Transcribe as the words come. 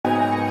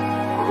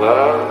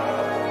Love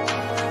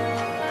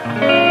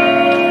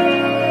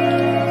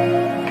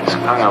is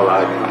kind of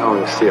like, you know, when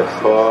you see a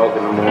fog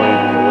in the morning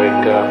when you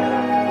wake up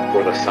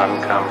before the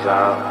sun comes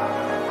out.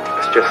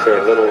 It's just for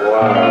a little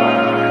while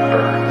and it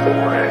burns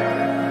away.